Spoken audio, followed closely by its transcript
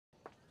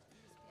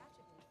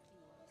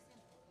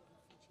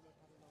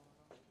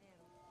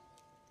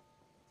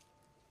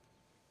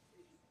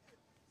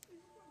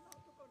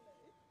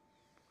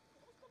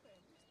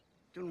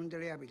Tu non te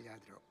le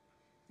pigliare troppo.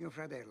 Mio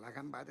fratello ha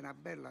campato una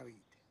bella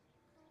vita.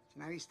 Se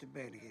ne ha visto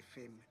bene che è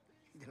femmina,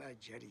 te la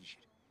chiarisce.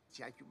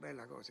 Sia la più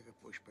bella cosa che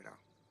puoi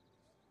sperare.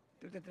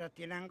 Tu ti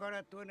trattieni ancora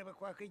attorno per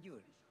qualche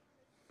giorno?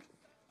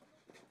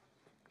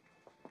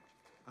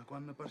 Ma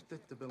quando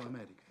partette per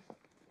l'America,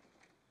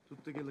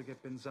 tutto quello che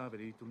pensavi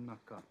di ritornare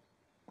qua.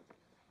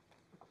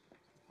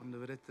 Quando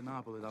vedette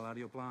Napoli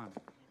dall'aeroplano,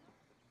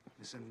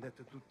 mi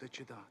sentite tutto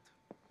eccitato.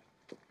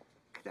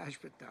 Che ti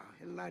aspettavi?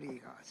 È l'aria di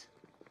casa.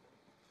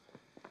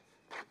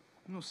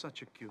 Non so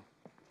c'è più.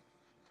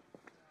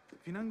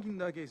 Finanche in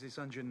da chiesa di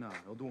San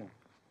Gennaro, Duomo,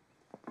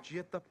 ci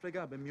è a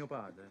pregare per mio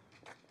padre.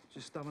 Ci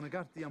stavano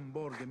carte di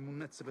hamburger e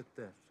munnezze per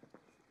terra.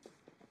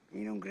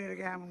 Io non credo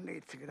che è la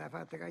monnezza che ti ha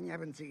fatto cagnare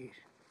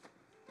pensieri.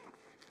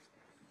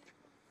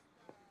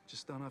 Ci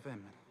sta una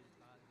femmina.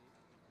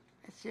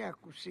 E se è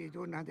così,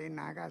 tornate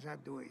a casa a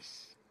due.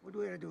 O tu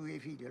eri due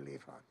figli e le hai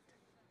fatte.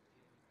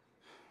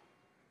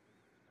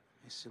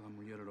 Essa è la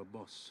moglie del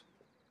boss.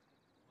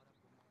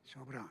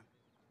 Soprano.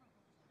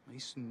 Ma io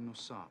non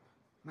sa.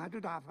 Ma tu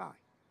te la fai?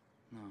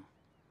 No.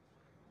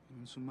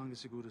 Non sono manco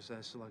sicuro se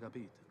essa l'ha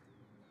capita.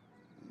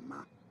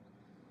 Ma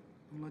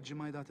Non l'ha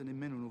mai data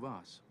nemmeno un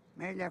vaso.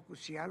 meglio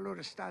così,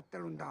 allora state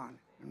lontano.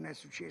 Non è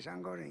successo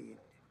ancora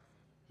niente.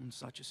 Non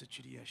so se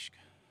ci riesco.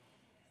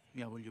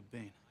 Io la voglio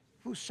bene.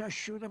 Fosse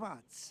asciutto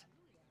pazzo.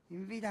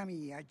 In vita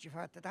mia ho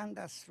fatto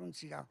tanta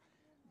stronzità,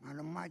 ma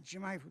non mi ha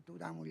mai fottuto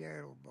la moglie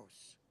del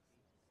boss.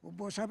 Lo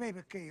vuoi sapere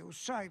perché? Lo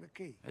sai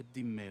perché? E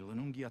dimmelo,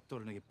 non ghi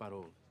attorno che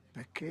parole.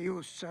 Perché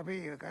io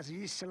sapevo che se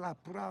io la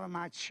appurava mi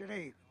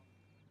accerevo.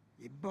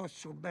 Il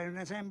boss lo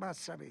bene sempre a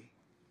sapere.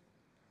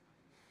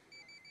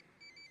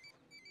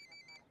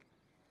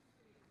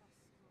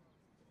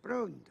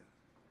 Pronto?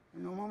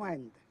 In un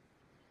momento.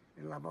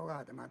 E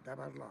l'avvocato mi ha da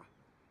parlare.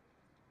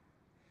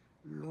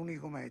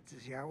 L'unico mezzo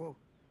si ha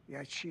è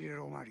accidere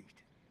il marito.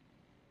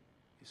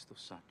 Che sto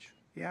saggio.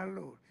 E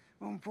allora,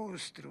 un po'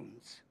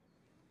 stronzo.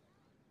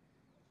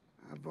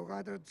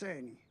 Avvocato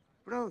Zeni,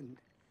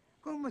 pronto?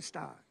 Come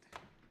state?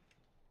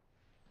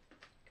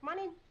 Come on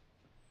in.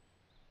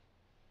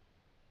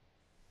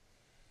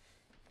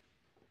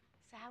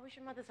 So how was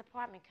your mother's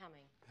apartment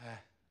coming?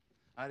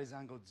 Ari's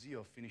uncle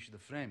Zio finished the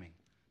framing.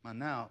 But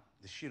now,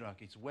 the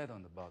sheetrock is wet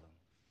on the bottom.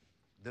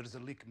 There's a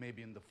leak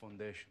maybe in the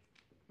foundation.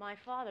 My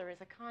father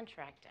is a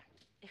contractor.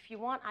 If you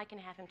want, I can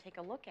have him take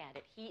a look at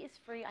it. He is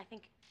free, I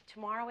think,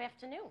 tomorrow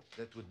afternoon.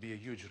 That would be a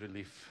huge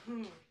relief.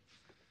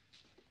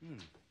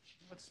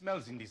 What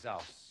smells in this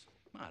house?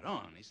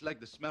 Maron, it's like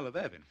the smell of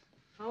heaven.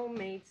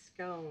 Homemade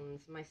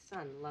scones. My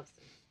son loves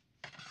them.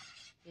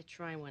 You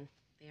try one.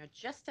 They are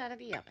just out of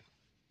the oven.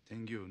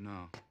 Thank you,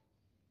 no.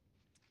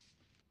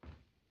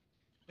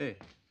 Hey,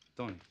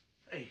 Tony.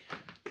 Hey.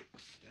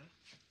 Yeah?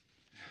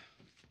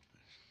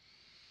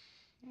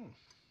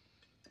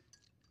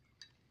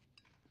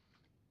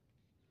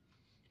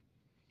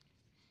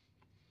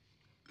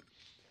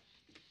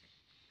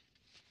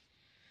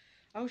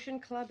 Ocean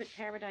Club at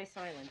Paradise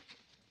Island.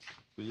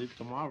 We leave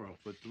tomorrow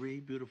for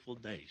 3 beautiful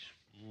days.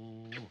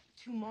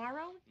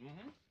 Tomorrow?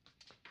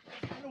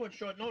 I know it's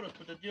short notice,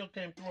 but the deal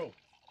came through.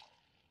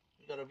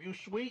 We got a view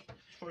suite,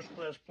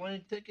 first-class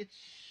plane tickets.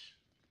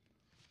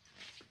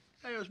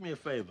 Hey, owes me a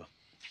favor.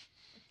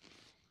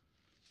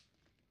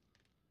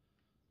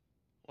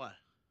 What?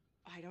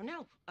 I don't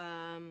know.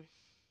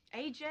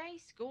 AJ,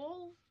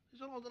 school?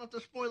 He's old enough to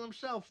spoil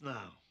himself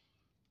now.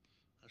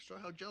 I saw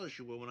how jealous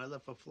you were when I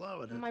left for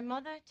Florida. My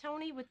mother,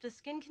 Tony, with the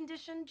skin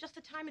condition, just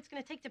the time it's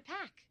going to take to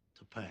pack.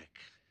 To pack.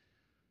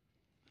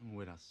 I'm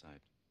wait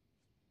outside.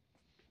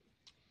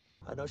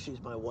 I know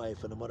she's my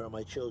wife and the mother of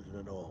my children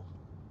and all.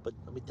 But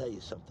let me tell you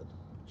something.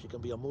 She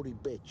can be a moody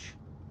bitch.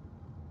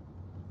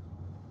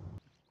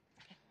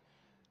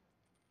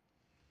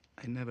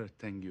 I never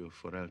thank you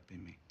for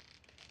helping me.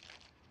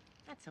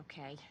 That's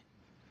okay.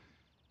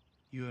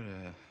 You're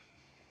a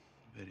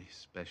very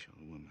special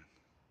woman.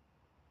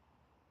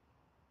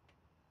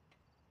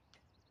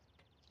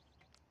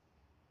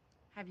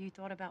 Have you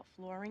thought about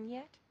flooring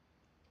yet?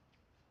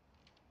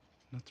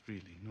 Not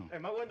really, no.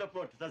 Ma quando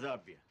porti sta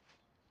sabbia?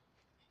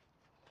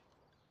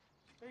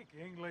 Speak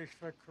English,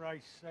 for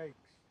Christ's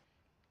sakes.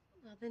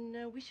 Well,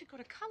 then we should go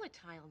to Color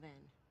Tile then.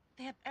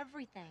 They have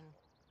everything.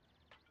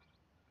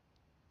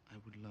 I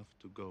would love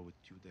to go with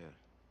you there.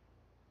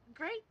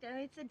 Great,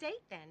 it's a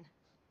date then.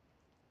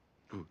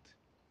 Good.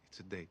 It's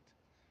a date.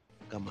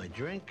 Got my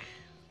drink,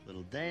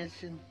 little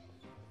dancing.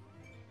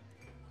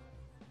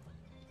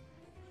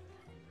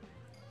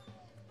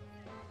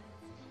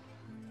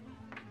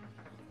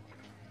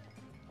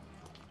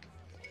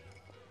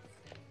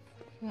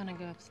 You want to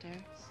go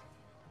upstairs?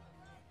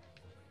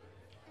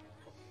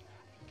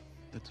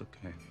 That's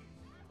okay.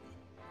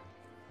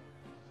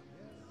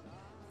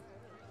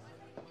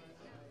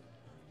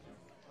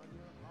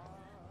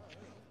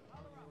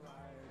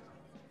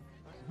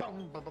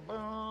 Bum, bum, bum,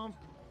 bum.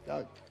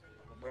 Doug,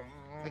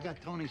 I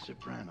got Tony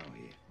Soprano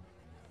here.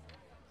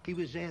 He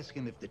was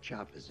asking if the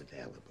chopper's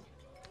available.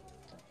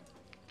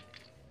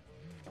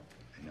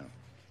 I know.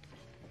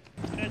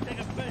 Can I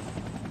take a piss?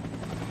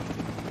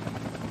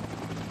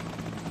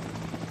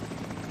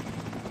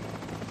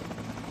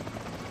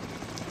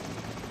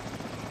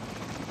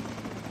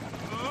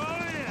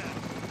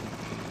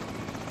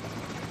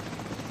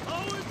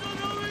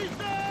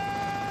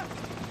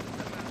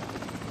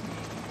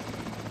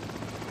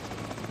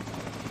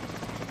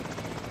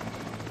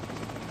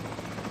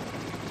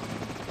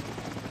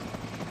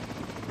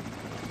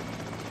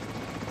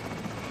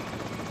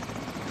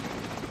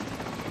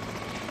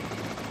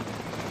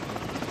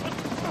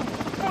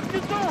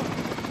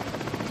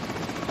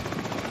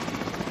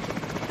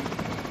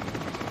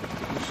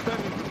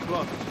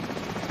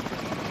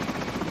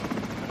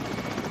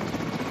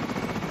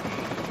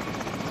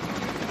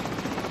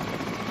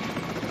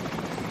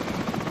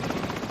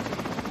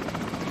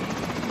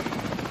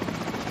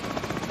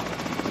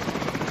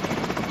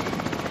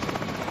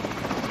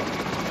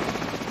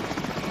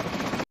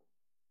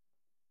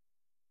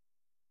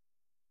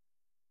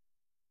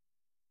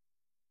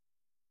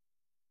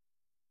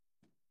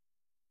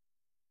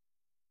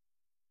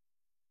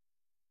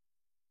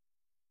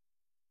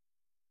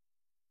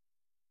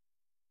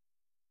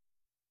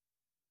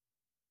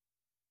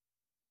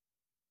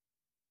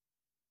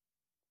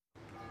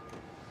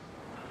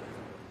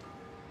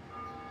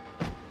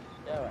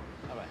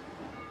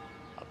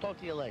 talk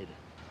to you later.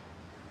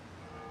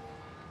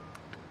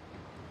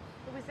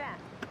 Who was that?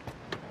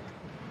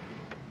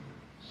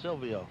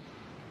 Silvio.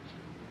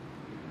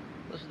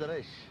 Listen to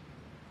this.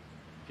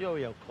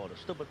 Furio called. A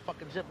stupid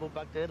fucking zip moved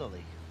back to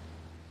Italy.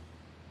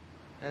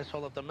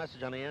 Asshole left a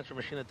message on the answering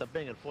machine at the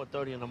Bing at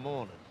 4:30 in the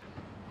morning.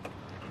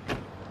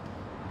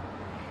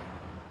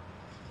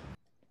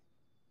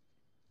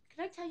 Can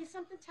I tell you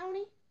something,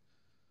 Tony?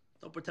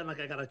 Don't pretend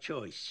like I got a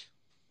choice.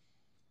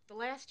 The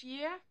last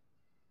year,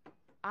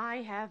 I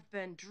have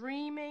been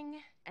dreaming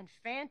and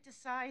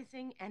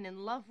fantasizing and in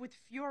love with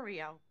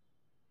Furio.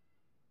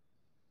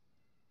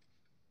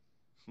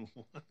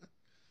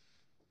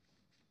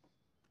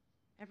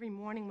 Every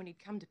morning when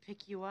he'd come to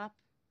pick you up,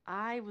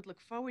 I would look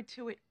forward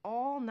to it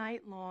all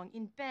night long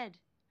in bed,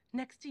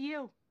 next to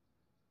you.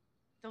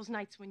 Those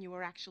nights when you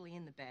were actually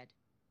in the bed.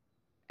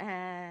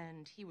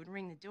 And he would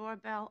ring the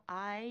doorbell.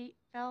 I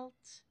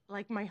felt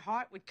like my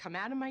heart would come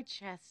out of my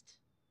chest.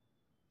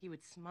 He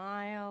would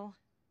smile,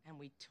 and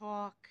we'd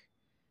talk,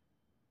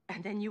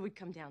 and then you would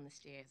come down the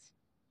stairs.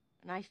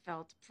 And I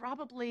felt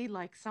probably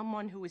like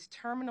someone who was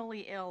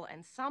terminally ill,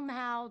 and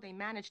somehow they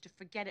managed to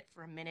forget it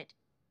for a minute.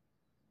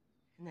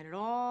 And then it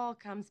all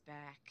comes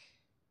back.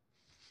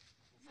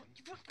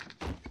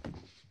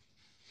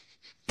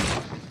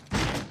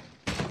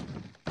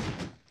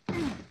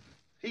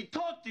 He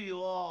talked to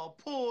you all,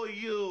 poor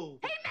you.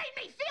 He